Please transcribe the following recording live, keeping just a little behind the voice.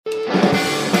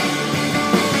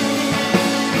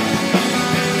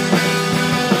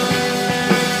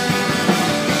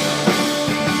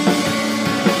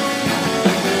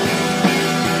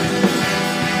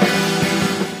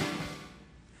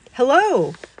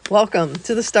Hello, welcome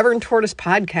to the Stubborn Tortoise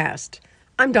Podcast.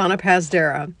 I'm Donna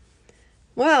Pazdera.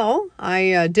 Well,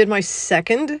 I did my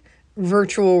second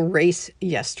virtual race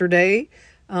yesterday,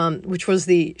 which was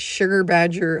the Sugar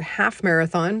Badger Half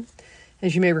Marathon.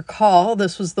 As you may recall,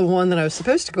 this was the one that I was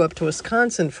supposed to go up to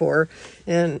Wisconsin for.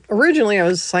 And originally I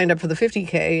was signed up for the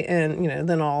 50K and,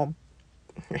 then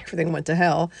everything went to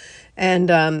hell.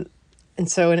 And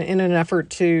so in an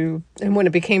effort to, and when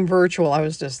it became virtual, I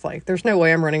was just like, there's no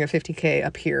way I'm running a 50K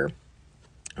up here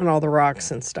on all the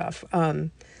rocks and stuff, at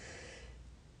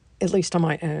least on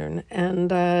my own.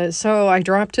 And so I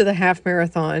dropped to the half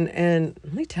marathon, and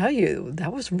let me tell you,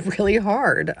 that was really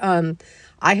hard.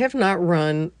 I have not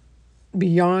run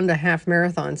beyond a half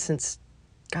marathon since,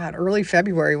 early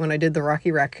February when I did the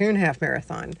Rocky Raccoon half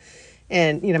marathon.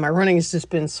 And, my running has just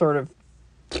been sort of,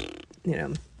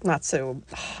 not so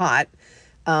hot.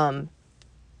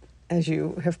 As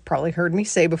you have probably heard me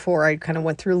say before, I kind of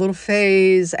went through a little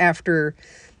phase after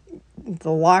the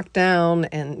lockdown,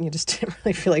 and you just didn't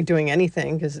really feel like doing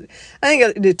anything because I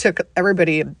think it took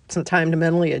everybody some time to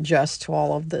mentally adjust to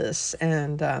all of this.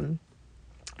 And then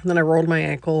I rolled my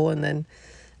ankle, and then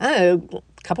I don't know,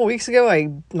 a couple of weeks ago,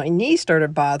 my knee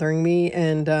started bothering me,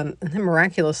 and then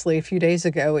miraculously a few days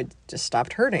ago, it just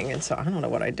stopped hurting. And so I don't know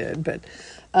what I did, but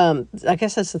I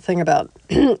guess that's the thing about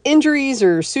injuries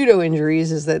or pseudo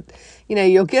injuries is that,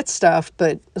 you'll get stuff,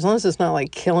 but as long as it's not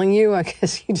like killing you, I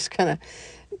guess you just kind of,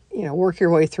 work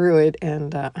your way through it.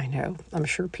 And I know, I'm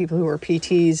sure people who are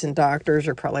PTs and doctors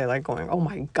are probably like going, oh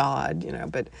my God,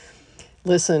 but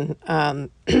listen,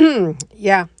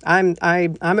 yeah, I'm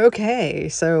okay.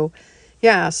 So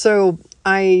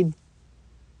I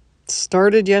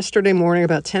started yesterday morning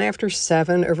about 10 after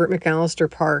 7 over at McAllister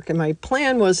Park. And my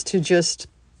plan was to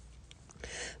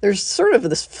there's sort of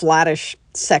this flattish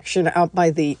section out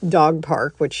by the dog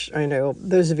park, which I know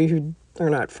those of you who are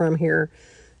not from here,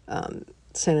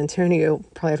 San Antonio,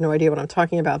 probably have no idea what I'm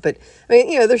talking about. But I mean,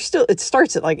 it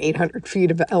starts at like 800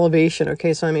 feet of elevation.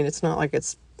 Okay. So, I mean, it's not like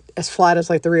it's as flat as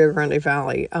like the Rio Grande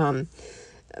Valley.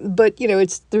 But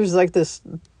there's like this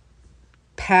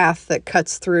path that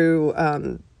cuts through,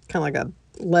 kind of like a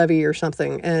levee or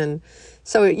something. And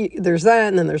so there's that,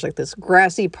 and then there's like this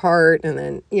grassy part, and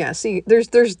then,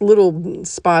 there's little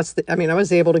spots that, I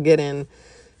was able to get in,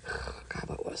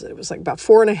 what was it? It was like about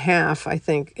 4.5, I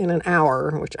think, in an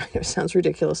hour, which I know sounds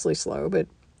ridiculously slow, but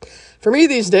for me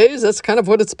these days, that's kind of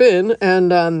what it's been. And,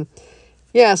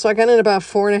 so I got in about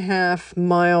 4.5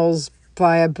 miles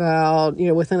by about,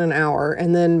 within an hour.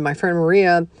 And then my friend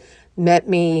Maria met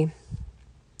me,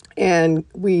 and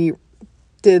we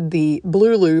did the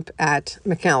Blue Loop at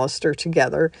McAllister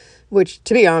together, which,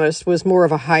 to be honest, was more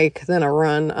of a hike than a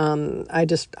run. I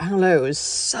don't know, it was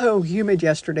so humid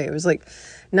yesterday. It was like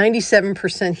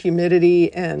 97%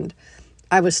 humidity, and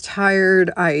I was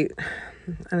tired. I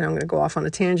know I'm going to go off on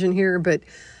a tangent here, but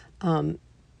I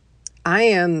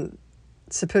am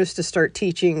supposed to start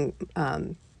teaching a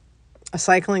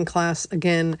cycling class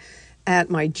again at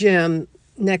my gym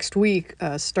next week,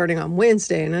 starting on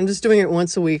Wednesday, and I'm just doing it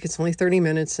once a week. It's only 30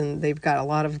 minutes, and they've got a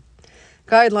lot of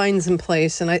guidelines in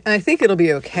place, and I think it'll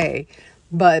be okay.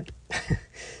 But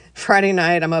Friday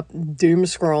night, I'm up doom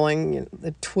scrolling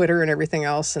the Twitter and everything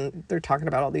else, and they're talking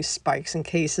about all these spikes in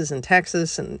cases in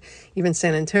Texas and even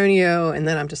San Antonio, and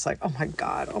then I'm just like, oh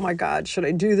my God, should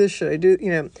I do this? Should I do,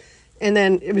 And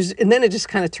then it just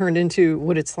kind of turned into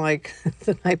what it's like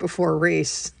the night before a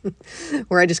race,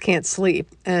 where I just can't sleep.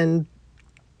 And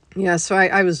so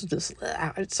I was just,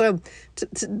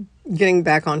 getting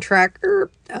back on track.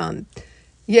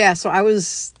 So I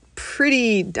was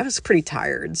pretty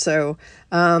tired. So,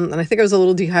 and I think I was a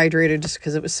little dehydrated just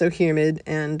because it was so humid.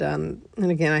 And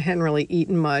again, I hadn't really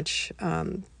eaten much.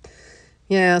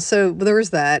 So there was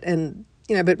that. And,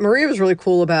 but Maria was really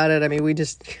cool about it. I mean, we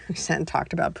sat and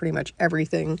talked about pretty much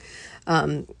everything,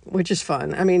 which is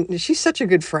fun. I mean, she's such a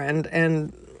good friend,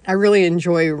 and I really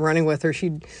enjoy running with her.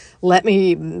 She'd let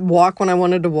me walk when I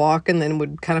wanted to walk, and then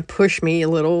would kind of push me a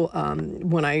little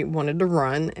when I wanted to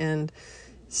run. And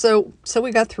so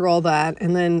we got through all that,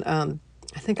 and then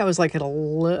I think I was like at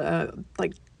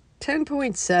like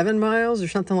 10.7 miles or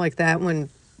something like that when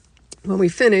we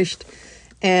finished.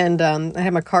 And I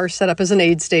had my car set up as an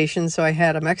aid station, so I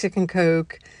had a Mexican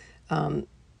Coke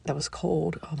that was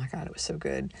cold. Oh my God, it was so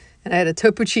good. And I had a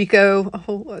Topo Chico.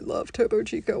 Oh, I love Topo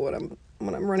Chico when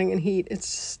I'm running in heat.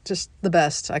 It's just the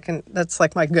best. That's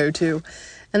like my go-to.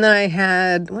 And then I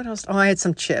had, what else? Oh, I had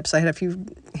some chips. I had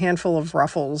a handful of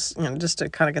Ruffles, just to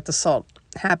kind of get the salt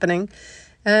happening.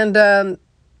 And I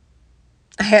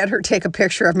had her take a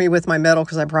picture of me with my medal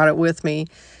because I brought it with me.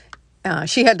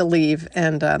 she had to leave,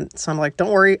 and so I'm like,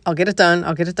 don't worry, I'll get it done.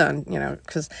 I'll get it done, and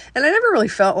I never really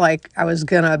felt like I was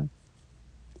gonna,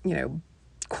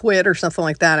 quit or something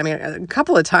like that. I mean, a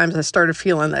couple of times I started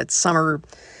feeling that summer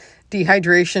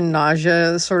dehydration,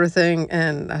 nausea sort of thing,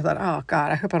 and I thought, oh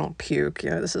God, I hope I don't puke.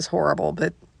 This is horrible,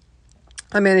 but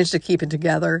I managed to keep it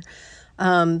together.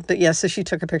 But yeah, so she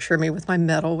took a picture of me with my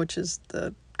medal, which is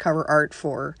the cover art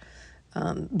for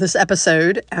this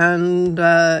episode. And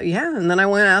and then I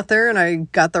went out there and I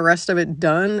got the rest of it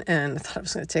done, and I thought it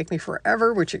was going to take me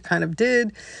forever, which it kind of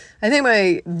did. I think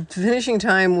my finishing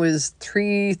time was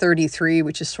 3:33,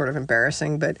 which is sort of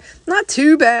embarrassing, but not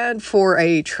too bad for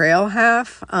a trail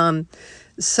half.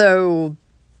 So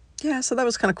that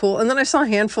was kind of cool. And then I saw a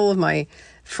handful of my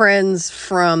friends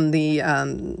from the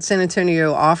San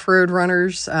Antonio off-road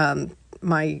runners.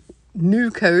 My new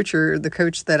coach, or the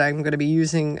coach that I'm going to be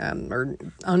using or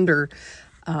under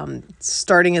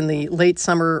starting in the late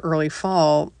summer, early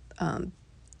fall,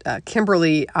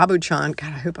 Kimberly Abuchan.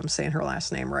 God, I hope I'm saying her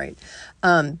last name right.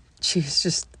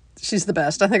 She's the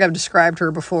best. I think I've described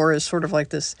her before as sort of like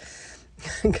this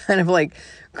kind of like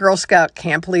Girl Scout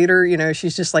camp leader.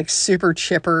 She's just like super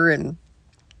chipper and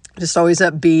just always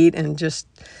upbeat, and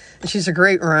she's a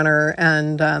great runner.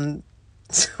 And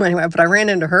so anyway, but I ran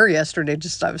into her yesterday.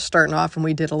 I was starting off, and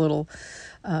we did a little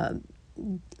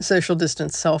social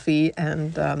distance selfie,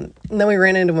 and then we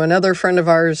ran into another friend of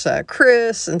ours,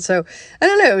 Chris. And so I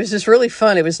don't know, it was just really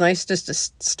fun. It was nice just to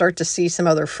start to see some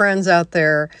other friends out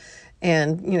there,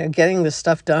 and getting this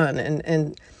stuff done.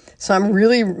 And so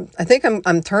I think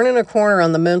I'm turning a corner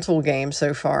on the mental game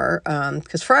so far.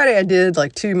 Because Friday I did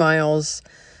like 2 miles,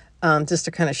 just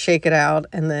to kind of shake it out,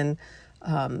 and then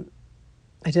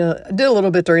I did a little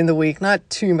bit during the week, not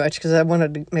too much, because I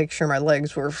wanted to make sure my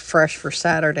legs were fresh for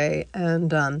Saturday.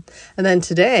 And then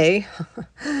today,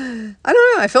 I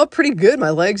don't know, I felt pretty good.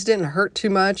 My legs didn't hurt too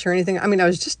much or anything. I mean, I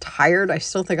was just tired. I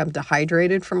still think I'm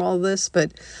dehydrated from all this,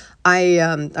 but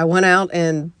I went out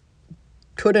and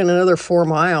put in another 4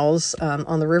 miles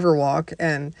on the Riverwalk,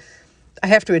 and I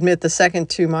have to admit the second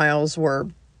 2 miles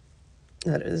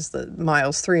that is the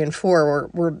miles 3 and 4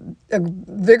 were a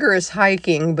vigorous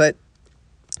hiking, but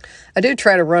I did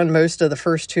try to run most of the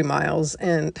first 2 miles,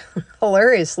 and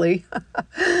hilariously,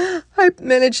 I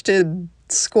managed to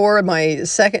score my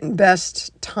second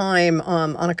best time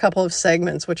on a couple of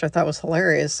segments, which I thought was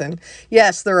hilarious. And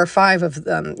yes, there are 5 of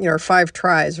them, 5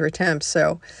 tries or attempts.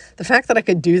 So the fact that I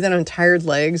could do that on tired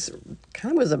legs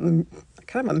kind of was a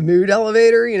mood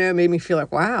elevator, made me feel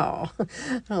like, wow,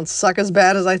 I don't suck as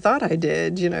bad as I thought I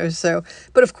did, So,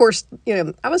 but of course,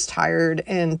 I was tired,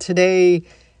 and today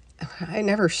I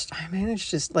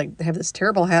managed to like have this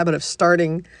terrible habit of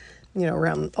starting,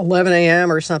 around 11 a.m.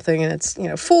 or something, and it's,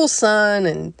 full sun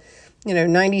and,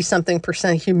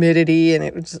 90-something% humidity, and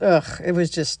it was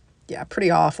just, pretty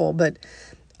awful. But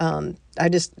I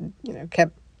just,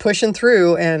 kept pushing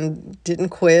through and didn't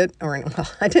quit,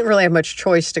 I didn't really have much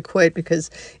choice to quit because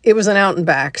it was an out and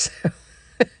back. So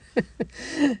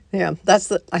yeah,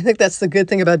 I think that's the good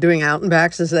thing about doing out and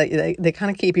backs, is that they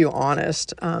kind of keep you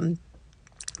honest.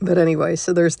 But anyway,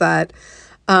 so there's that.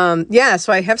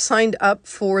 So I have signed up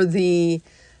for the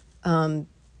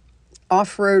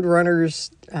Off-Road Runners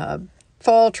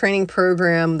fall training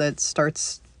program that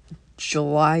starts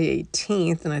July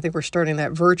 18th, and I think we're starting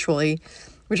that virtually,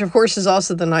 which of course is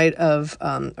also the night of,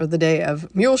 or the day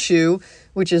of Muleshoe,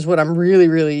 which is what I'm really,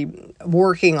 really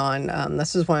working on.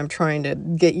 This is why I'm trying to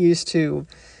get used to,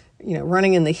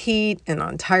 running in the heat and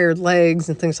on tired legs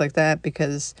and things like that,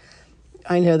 because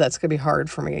I know that's going to be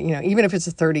hard for me. Even if it's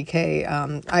a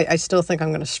 30K, I still think I'm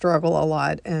going to struggle a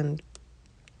lot.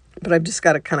 But I've just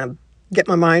got to kind of get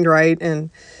my mind right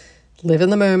and live in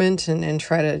the moment and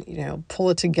try to, pull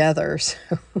it together.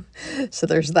 So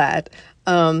there's that.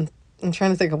 I'm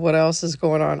trying to think of what else is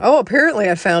going on. Oh, apparently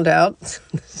I found out,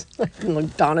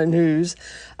 like Donna News.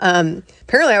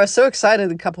 Apparently I was so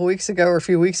excited a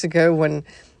few weeks ago when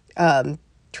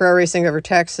Trail Racing Over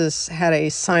Texas had a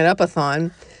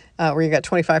sign-up-a-thon, where you got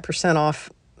 25%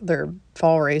 off their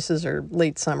fall races or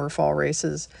late summer fall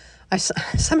races. I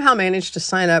somehow managed to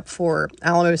sign up for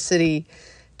Alamo City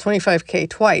 25K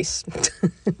twice.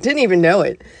 Didn't even know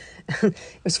it. It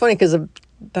was funny because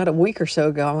about a week or so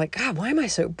ago, I'm like, God, why am I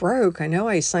so broke? I know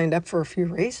I signed up for a few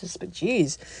races, but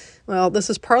geez. Well,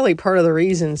 this is partly part of the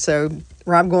reason. So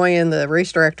Rob Goyen, the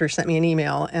race director, sent me an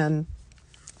email, and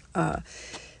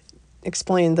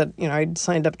explained that, I'd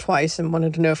signed up twice and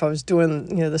wanted to know if I was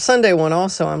doing, the Sunday one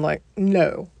also. I'm like,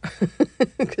 no,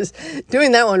 because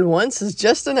doing that one once is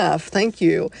just enough. Thank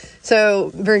you.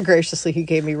 So very graciously, he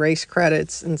gave me race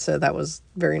credits. And so that was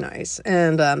very nice.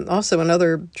 And also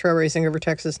another Trail Racing Over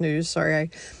Texas news. Sorry,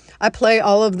 I play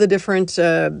all of the different, what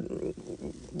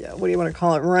do you want to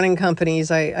call it, running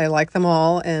companies. I like them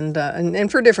all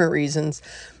and for different reasons.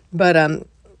 But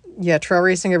Trail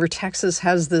Racing Over Texas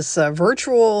has this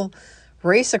virtual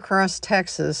race across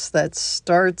Texas that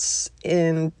starts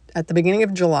at the beginning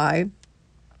of July,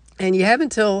 and you have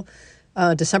until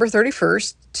December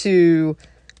 31st to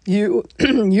you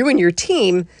and your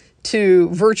team to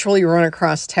virtually run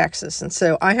across Texas. And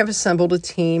so I have assembled a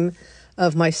team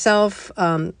of myself,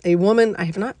 a woman. I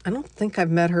don't think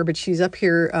I've met her, but she's up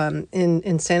here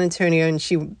in San Antonio, and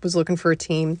she was looking for a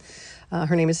team.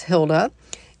 Her name is Hilda.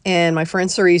 And my friend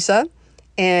Sarisa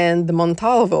and the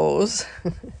Montalvos,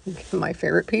 my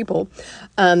favorite people,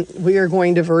 we are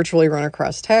going to virtually run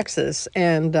across Texas.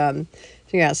 And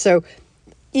so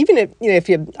even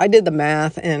if I did the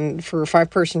math, and for a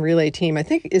 5-person relay team, I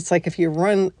think it's like if you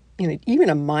run, even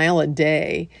a mile a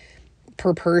day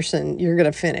per person, you're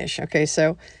going to finish. Okay.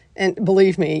 So, and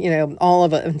believe me, all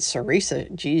of it, and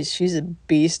Sarisa, geez, she's a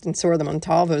beast. And so are the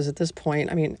Montalvos at this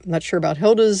point. I mean, I'm not sure about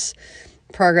Hilda's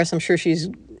progress. I'm sure she's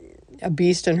a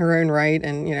beast in her own right,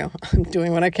 and I'm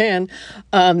doing what I can.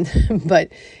 But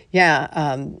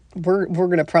we're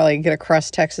gonna probably get across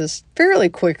Texas fairly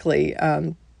quickly.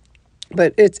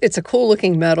 But it's a cool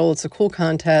looking medal. It's a cool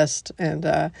contest, and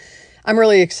I'm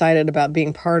really excited about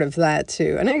being part of that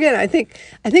too. And again, I think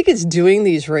it's doing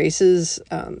these races,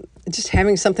 just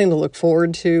having something to look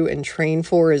forward to and train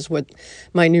for is what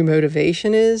my new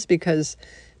motivation is, because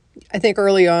I think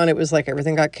early on it was like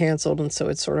everything got canceled. And so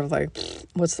it's sort of like,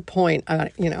 what's the point? I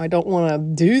don't want to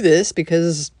do this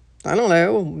because I don't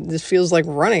know, this feels like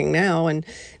running now. And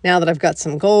now that I've got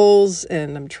some goals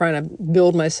and I'm trying to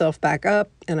build myself back up,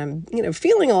 and I'm,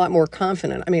 feeling a lot more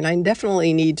confident. I mean, I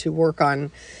definitely need to work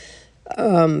on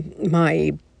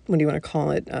my, what do you want to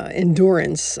call it?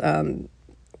 Endurance.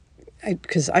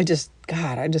 Because I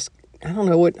don't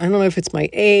know if it's my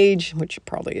age, which it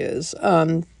probably is,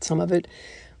 some of it,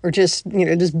 or just,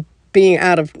 just being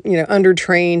out of,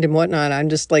 undertrained and whatnot. I'm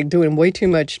just like doing way too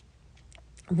much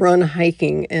run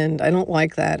hiking, and I don't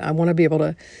like that. I want to be able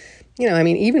to,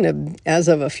 even as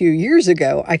of a few years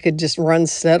ago, I could just run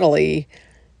steadily,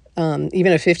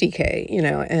 even a 50K,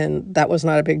 and that was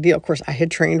not a big deal. Of course, I had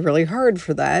trained really hard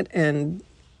for that, and,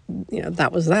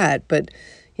 that was that. But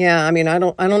yeah, I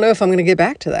don't know if I'm going to get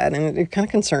back to that, and it kind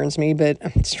of concerns me, but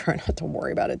I'm just trying not to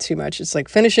worry about it too much. It's like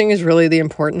finishing is really the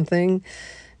important thing.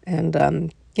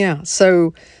 And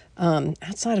so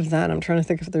outside of that, I'm trying to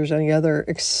think if there's any other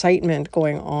excitement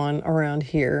going on around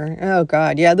here. Oh,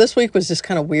 God. Yeah, this week was just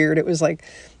kind of weird. It was like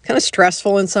kind of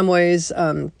stressful in some ways.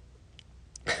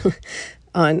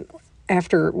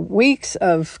 After weeks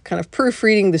of kind of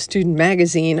proofreading the student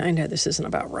magazine, I know this isn't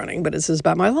about running, but this is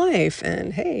about my life.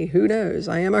 And hey, who knows?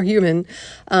 I am a human.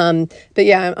 But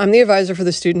yeah, I'm the advisor for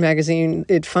the student magazine.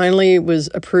 It finally was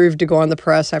approved to go on the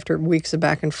press after weeks of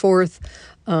back and forth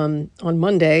on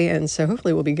Monday. And so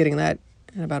hopefully we'll be getting that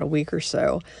in about a week or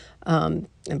so. And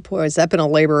boy, has that been a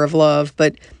labor of love.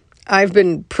 But I've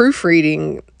been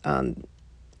proofreading,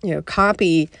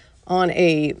 copy on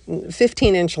a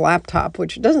 15-inch laptop,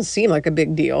 which doesn't seem like a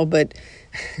big deal, but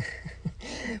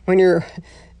when you're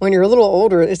a little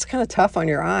older, it's kind of tough on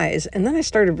your eyes. And then I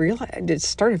started feeling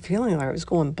like I was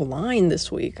going blind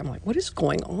this week. I'm like, what is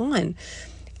going on?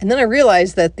 And then I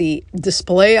realized that the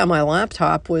display on my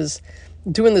laptop was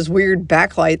doing this weird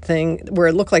backlight thing where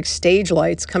it looked like stage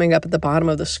lights coming up at the bottom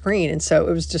of the screen. And so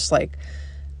it was just like,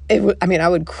 I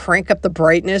would crank up the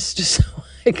brightness just so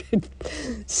I could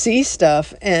see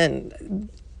stuff. And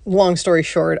long story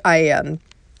short, and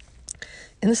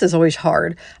this is always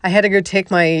hard, I had to go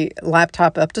take my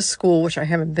laptop up to school, which I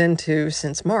haven't been to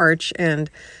since March, and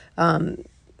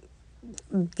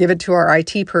give it to our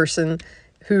IT person,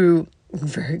 who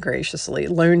very graciously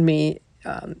loaned me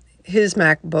his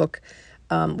MacBook,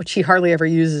 which he hardly ever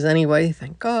uses anyway,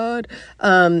 thank God.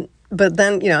 But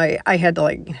then, I had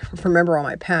to remember all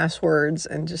my passwords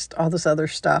and just all this other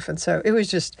stuff. And so it was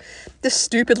just this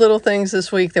stupid little things this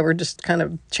week that were just kind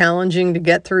of challenging to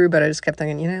get through. But I just kept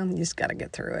thinking, you just got to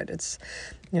get through it. It's,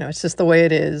 it's just the way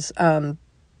it is. I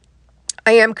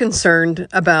am concerned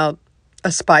about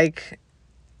a spike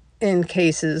in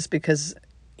cases because,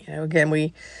 again,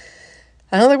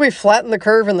 I don't think we flattened the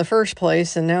curve in the first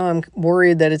place. And now I'm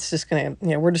worried that it's just going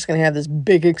to, we're just going to have this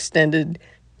big extended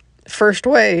first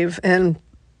wave and,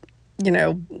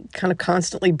 kind of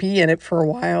constantly be in it for a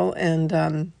while.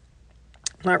 And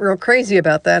not real crazy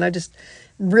about that. I just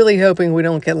really hoping we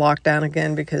don't get locked down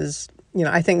again because,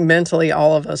 I think mentally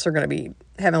all of us are going to be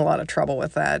having a lot of trouble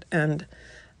with that. And,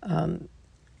 and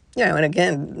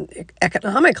again,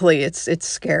 economically, it's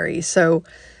scary. So,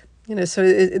 there's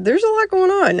a lot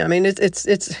going on. I mean,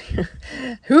 it's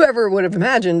whoever would have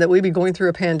imagined that we'd be going through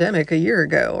a pandemic a year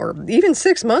ago or even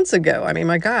 6 months ago. I mean,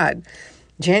 my God,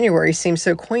 January seems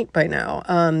so quaint by now.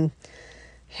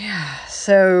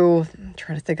 So I'm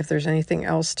trying to think if there's anything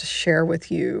else to share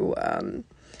with you.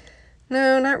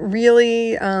 No, not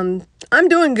really. I'm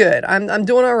doing good. I'm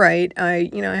doing all right. I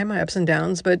have my ups and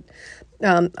downs, but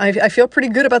I feel pretty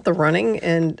good about the running,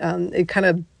 and it kind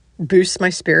of boosts my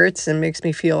spirits and makes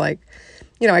me feel like,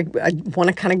 I want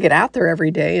to kind of get out there every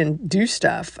day and do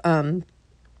stuff. So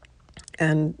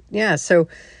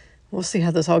we'll see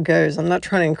how this all goes. I'm not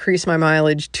trying to increase my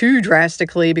mileage too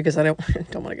drastically because I don't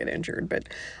want to get injured, but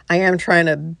I am trying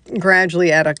to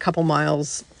gradually add a couple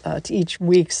miles to each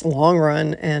week's long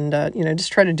run, and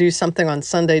just try to do something on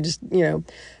Sunday. Just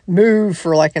move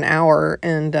for like an hour,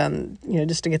 and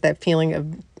just to get that feeling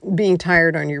of being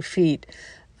tired on your feet.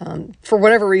 For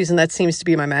whatever reason, that seems to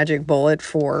be my magic bullet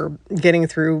for getting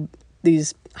through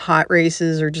these hot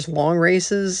races or just long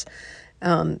races.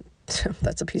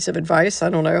 That's a piece of advice. I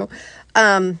don't know.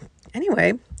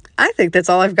 Anyway, I think that's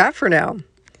all I've got for now.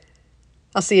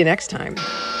 I'll see you next time.